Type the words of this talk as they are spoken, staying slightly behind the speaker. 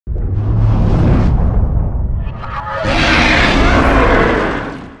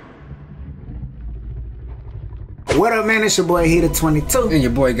What up, man? It's your boy Heater22. And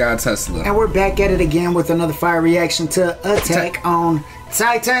your boy God's Hustler. And we're back at it again with another fire reaction to Attack on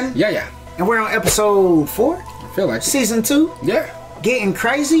Titan. Yeah. And we're on episode 4? I feel like Season 2? Yeah. Getting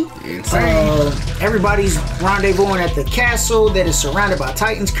crazy. Insane. Everybody's rendezvousing at the castle that is surrounded by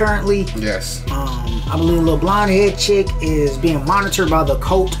Titans currently. Yes. I believe a little blonde haired chick is being monitored by the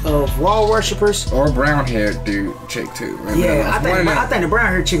cult of wall worshippers. Or brown haired dude chick too. Yeah, I think the brown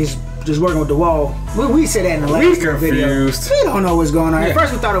haired chick is just working with the wall. We said that in the last video. We don't know what's going on. At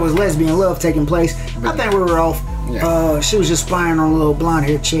first we thought it was lesbian love taking place. I think we were off. Yeah. She was just spying on a little blonde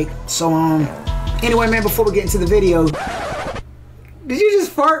haired chick. So anyway, man, before we get into the video, did you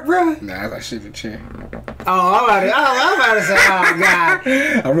just fart, bro? Nah, I thought she the chair. I'm about to say, oh god.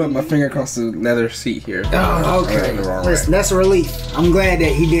 I rubbed my finger across the leather seat here. Oh, okay. Listen, that's a relief. I'm glad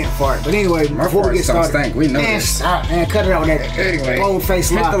that he didn't fart. But anyway, before we get started, stink. We know this. Stop, man. Cut it out with that anyway, bold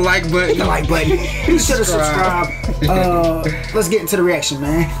face lock. Hit the like button. Hit the like button. You should have subscribed. Let's get into the reaction,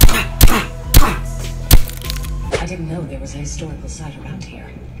 man. I didn't know there was a historical site around here.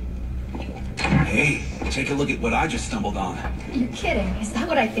 Hey, take a look at what I just stumbled on. You're kidding. Is that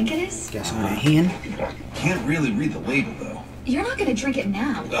what I think it is? Got some of that hen. Can't really read the label, though. You're not gonna drink it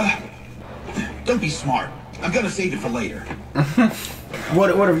now. Don't be smart. I'm gonna save it for later. What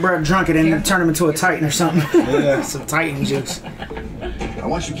if bro drunk it and turn him into a Titan or something? Yeah. Some Titan juice. I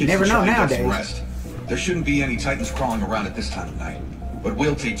want you kids never to know try and get some nowadays. rest. There shouldn't be any Titans crawling around at this time of night, but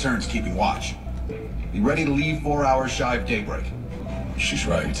we'll take turns keeping watch. Be ready to leave 4 hours shy of daybreak. She's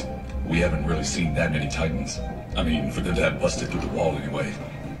right. We haven't really seen that many Titans. I mean, for them to have busted through the wall anyway.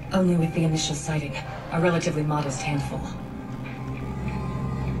 Only with the initial sighting. A relatively modest handful.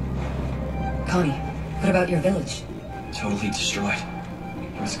 Connie, what about your village? Totally destroyed.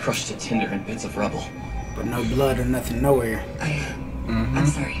 It was crushed to tinder and bits of rubble. But no blood or nothing nowhere. I'm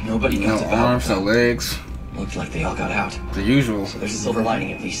sorry. Nobody got to arms, no legs. Looked like they all got out. The usual. So there's a silver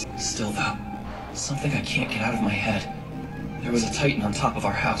lining at least. Still though, something I can't get out of my head. There was a Titan on top of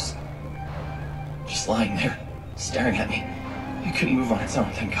our house. Just lying there, staring at me. It couldn't move on its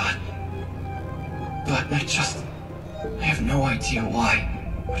own, thank God. But I have no idea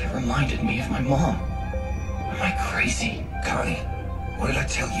why, but it reminded me of my mom. Am I crazy? Connie, what did I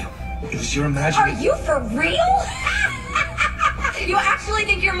tell you? It was your imagination. Are you for real? You actually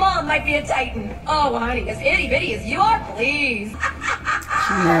think your mom might be a Titan? Oh, honey, as itty bitty as you are, please.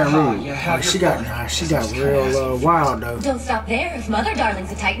 She got real wild though. Don't stop there. If Mother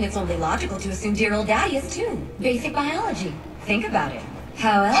Darling's a Titan, it's only logical to assume dear old Daddy is too. Basic biology. Think about it.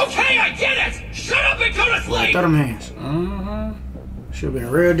 How else? Okay, I get it! Shut up and go to sleep! Throw them hands. Should have been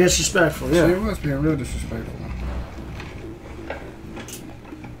real disrespectful, yeah. She was being real disrespectful.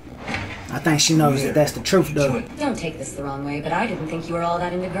 I think she knows that that's the truth though. Don't take this the wrong way, but I didn't think you were all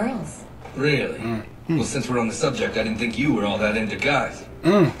that into girls. Really? Well, since we're on the subject, I didn't think you were all that into guys.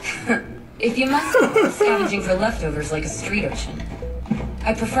 If you must be scavenging for leftovers like a street urchin.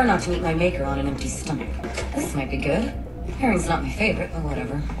 I prefer not to meet my maker on an empty stomach. This might be good. Herring's not my favorite, but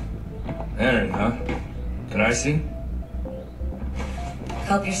whatever. Herring, huh? Can I see?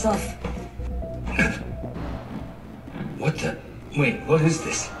 Help yourself. What the? Wait, what is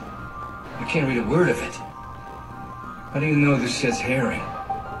this? I can't read a word of it. How do you know this says herring?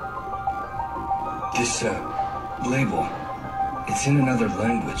 This, label. It's in another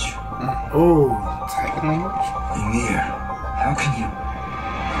language. Titan language? YMIR. How can you...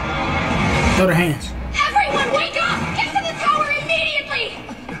 Throw their hands. Everyone wake up! Get to the tower immediately!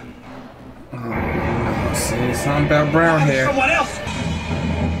 See, something about brown hair. Someone else!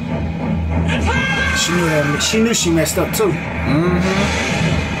 She knew that. She knew she messed up too. You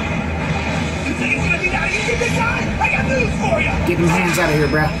think it's gonna be that easy this time? I got news for you! Get them hands out of here,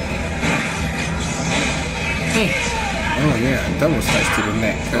 bro. Hey. Oh yeah, double slice to the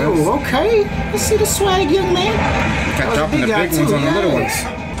neck. Oh, okay. Let's see the swag, young man. Got dropping the big ones on the little ones.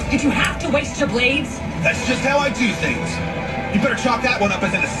 Did you have to waste your blades? That's just how I do things. You better chalk that one up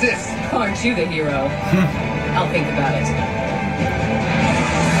as an assist. Aren't you the hero? I'll think about it.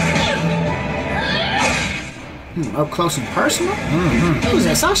 Up close and personal? Who's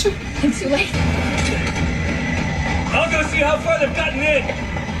that, Sasha? Too late. I'll go see how far they've gotten in.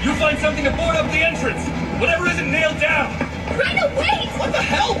 You find something to board up the entrance. Whatever isn't nailed down. Rhino, wait! What the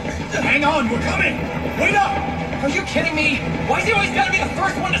hell? Hang on, we're coming! Wait up! Are you kidding me? Why's he always gotta be the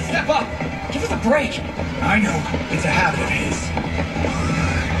first one to step up? Give us a break. I know. It's a habit of his.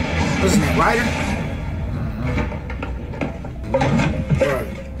 Wasn't that Ryder?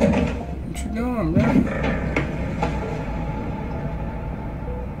 What you doing, man?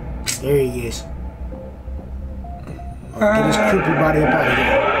 There he is. Get his creepy body up out of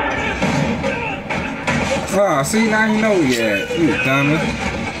here. Oh, see, now you know where you at. You dummy.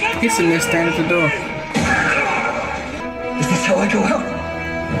 He's sitting there standing at the door. Is this how I go out?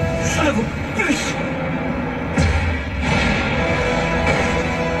 Son of a bitch!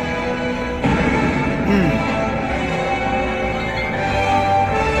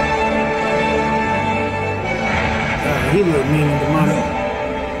 He looked mean in the mouth.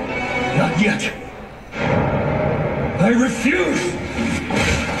 Not yet. I refuse!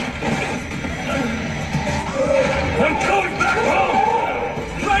 I'm going back home!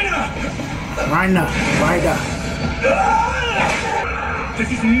 Right now! Right now. Right now. This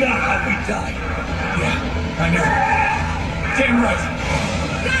is not how we die. Yeah, I know. Damn right.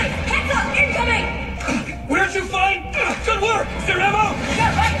 Guys, heads up! Incoming! Where'd you find? Good work! Is there ammo?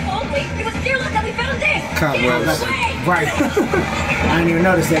 Yeah, right, if only. It was fearless that we found this! Cobwebs. Right. I didn't even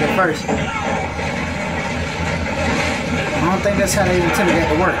notice that at first. I don't think that's how they intended that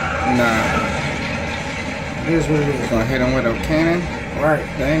to work. Nah. It is what it is. Gonna hit him with a cannon. Right.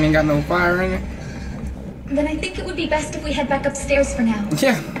 They ain't even got no fire in it. Then I think it would be best if we head back upstairs for now.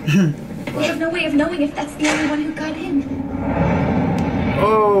 Yeah. We have no way of knowing if that's the only one who got in.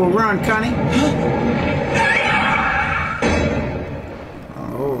 Oh, run, Connie.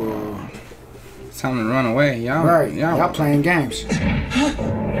 Oh. It's time to run away. Y'all. Right. Y'all Y'all playing games.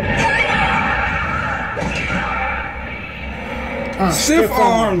 stiff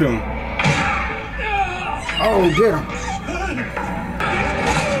armed him. Oh, get him.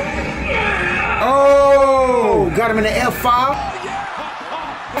 Oh! Got him in the F5.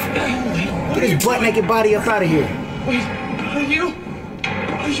 Get his butt naked body up out of here. Wait, are you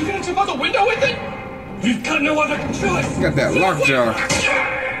gonna jump out the window with it? We've got no other choice! Got that lockjaw.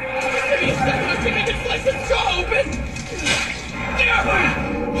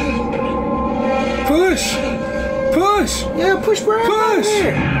 Push! Push! Yeah, push Brian out of Push!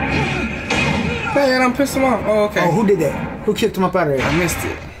 here. Hey, I done pissed him off. Oh, okay. Oh, who did that? Who kicked him up out of there? I missed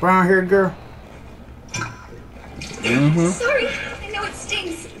it. Brown haired girl? Sorry, I know it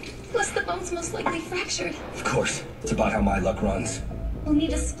stings. Plus the bone's most likely fractured. Of course, it's about how my luck runs. We'll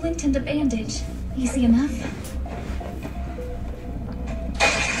need a splint and a bandage. Easy enough.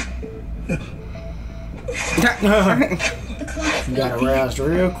 The clot's Got aroused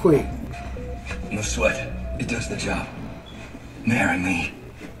real quick. No sweat. It does the job. Marry me.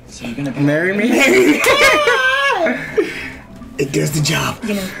 So you're gonna Marry me? It does the job.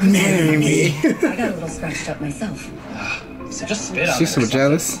 You know, Marry me. I got a little scratched up myself. So just spit on She's it so or something.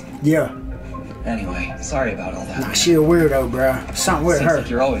 jealous. Yeah. Anyway, sorry about all that. Nah, she a weirdo, bruh. Something with Seems her. like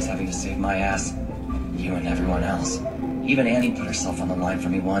you're always having to save my ass. You and everyone else. Even Annie put herself on the line for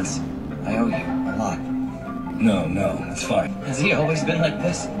me once. I owe you a lot. No, it's fine. Has he always been like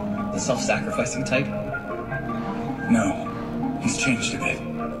this? The self-sacrificing type? No, he's changed a bit.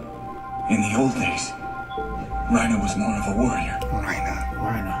 In the old days, Rhino was more of a warrior. Rhino.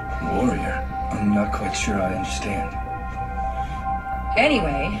 Warrior? I'm not quite sure I understand.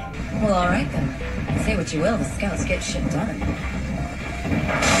 Anyway, well, all right then. Say what you will, the scouts get shit done.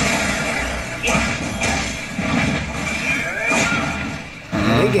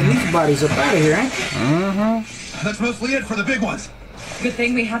 They getting these bodies up out of here, ain't they? That's mostly it for the big ones. Good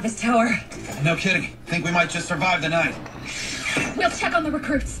thing we have this tower. No kidding. Think we might just survive the night. We'll check on the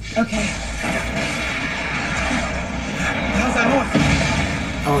recruits. Okay. How's that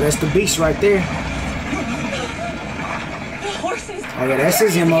noise? Oh, that's the beast right there. The horses. Oh, yeah, that's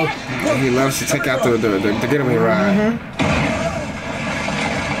his MO. He loves to take out the getaway ride.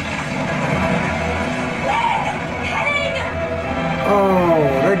 Oh,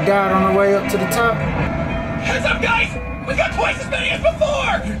 they died on the way up to the top. Heads up, guys! We've got twice as many as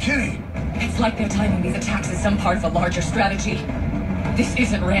before! You're kidding. It's like they're timing these attacks as some part of a larger strategy. This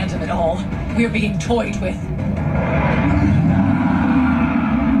isn't random at all. We're being toyed with.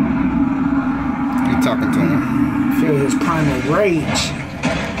 You talking to him? Feel his primal rage.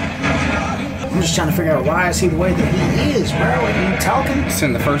 I'm just trying to figure out why is he the way that he is, bro. Are you talking?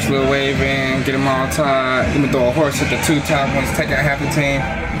 Send the first little wave in, get them all tied. Let me throw a horse at the two top ones, take out half the team.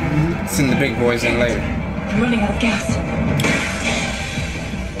 Send the big boys in later. I'm running out of gas.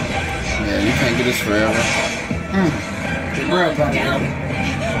 Yeah, you can't do this forever. Bro,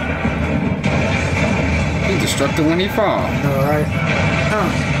 He's destructive when he falls. alright.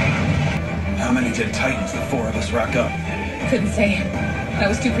 How many dead Titans the four of us rack up? Couldn't say. I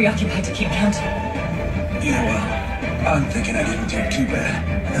was too preoccupied to keep count. Yeah, well, I'm thinking I didn't do too bad.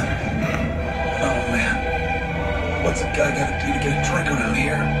 Oh, man. What's a guy gotta do to get a drink around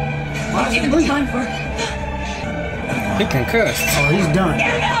here? Not even the time for... He concussed. Oh, he's done.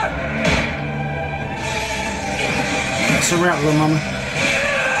 That's a wrap, little mama.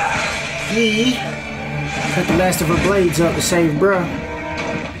 Yeah. Cut the last of her blades up to save bruh.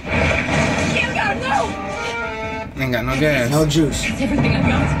 Ain't got no gas. No juice. That's everything I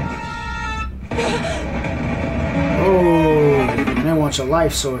got. Oh, and they want your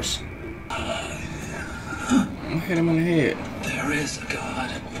life source. Hit him in the head. There is a God.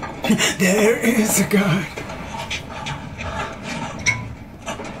 There is a God.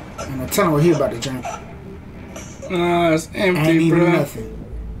 And I tell him what he about to drink. No, it's empty, Ain't even bro. nothing.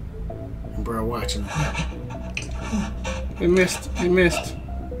 And bro watching him. He missed. He missed.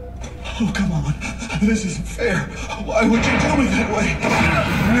 Oh, come on. This isn't fair. Why would you do me that way?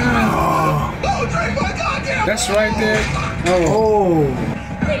 Oh, drink my goddamn. That's right there. Oh. Oh.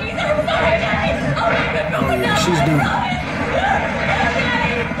 Yeah, she's doing it.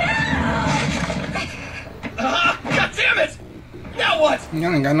 God damn it! Now what?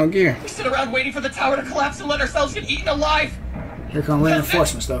 Y'all ain't got no gear. We sit around waiting for the tower to collapse and let ourselves get eaten alive. Here come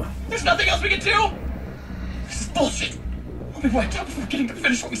reinforcements, though. There's nothing else we can do. This is bullshit. We'll be wiped out before getting to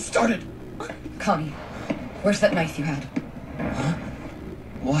finish what we started. Connie, where's that knife you had? Huh?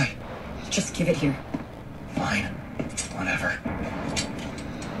 Why? Just give it here. Fine. Whatever.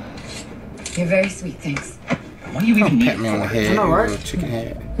 You're very sweet, thanks. What do you even need Pat me on the for? head. I know, right? Little chicken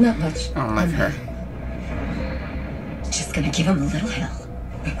head. Not much. I don't like her. Just gonna give him a little hell.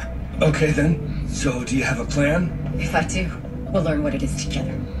 Okay, then. So, do you have a plan? If I do, we'll learn what it is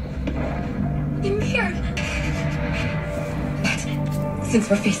together. YMIR. But since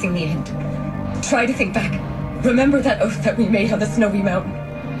we're facing the end, try to think back. Remember that oath that we made on the snowy mountain.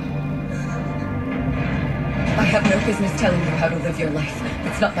 I have no business telling you how to live your life.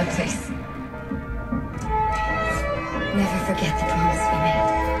 It's not my place. Never forget the promise we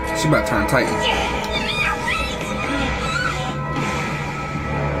made. She about to turn Titan.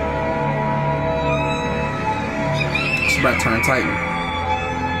 She about to turn Titan.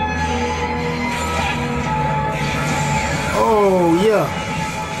 Oh, yeah.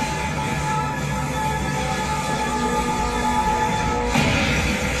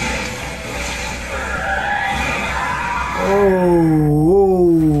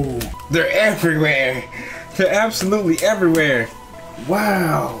 Oh. They're everywhere. They're absolutely everywhere.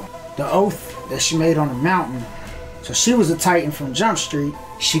 Wow. The oath that she made on the mountain. So she was a Titan from Jump Street.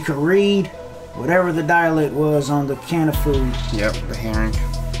 She could read whatever the dialect was on the can of food. Yep, the herring.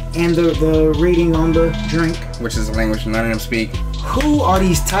 And the reading on the drink. Which is a language none of them speak. Who are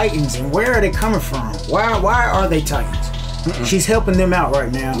these Titans and where are they coming from? Why are they Titans? She's helping them out right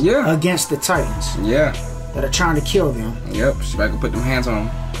now. Yeah. Against the Titans. Yeah. That are trying to kill them. Yep, she's about to put them hands on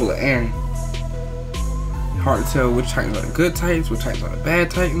them. Pull an Aaron. Hard to tell which Titans are the good Titans, which Titans are the bad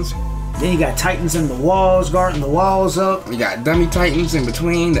Titans. Then you got Titans in the walls, guarding the walls up. You got dummy Titans in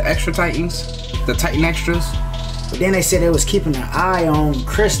between, the extra Titans, the Titan extras. But then they said they was keeping an eye on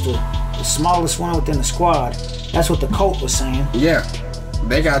Crystal, the smallest one within the squad. That's what the cult was saying. Yeah,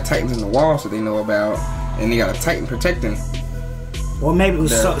 they got Titans in the walls that they know about, and they got a Titan protecting. Well, maybe it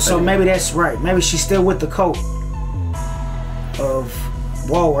was so maybe that's right. Maybe she's still with the cult of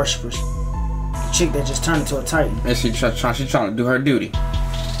wall worshippers. The chick that just turned into a Titan. And she's trying to do her duty,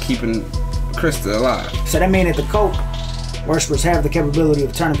 keeping Krista alive. So that means that the cult worshippers have the capability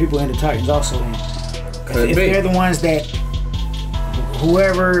of turning people into Titans also. Then, if they're the ones that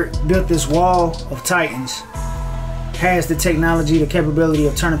whoever built this wall of Titans has the technology, the capability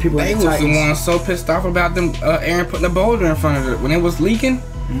of turning people into Titans. They was the ones so pissed off about them Aaron putting a boulder in front of it when it was leaking.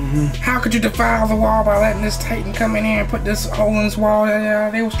 How could you defile the wall by letting this Titan come in here and put this hole in this wall?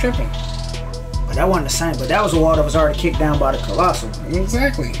 They was tripping. But that wasn't the same. But that was a wall that was already kicked down by the Colossal.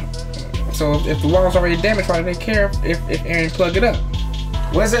 Exactly. So if the wall's already damaged, why do they care if Aaron plugged it up?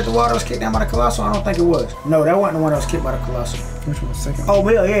 Was that the wall that was kicked down by the Colossal? I don't think it was. No, that wasn't the one that was kicked by the Colossal. Which one was second? Oh,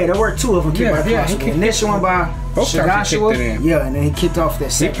 yeah, there were two of them kicked by the Colossal. The initial one by Shigashua. Yeah, and then he kicked off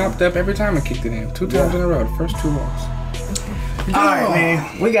that second. He popped up every time and kicked it in. 2 times in a row, the first 2 walls. Alright,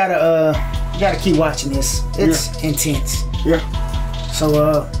 man. We gotta keep watching this. It's intense. Yeah.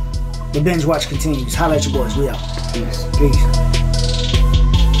 So the binge watch continues. Holla at your boys. We out. Peace. Peace.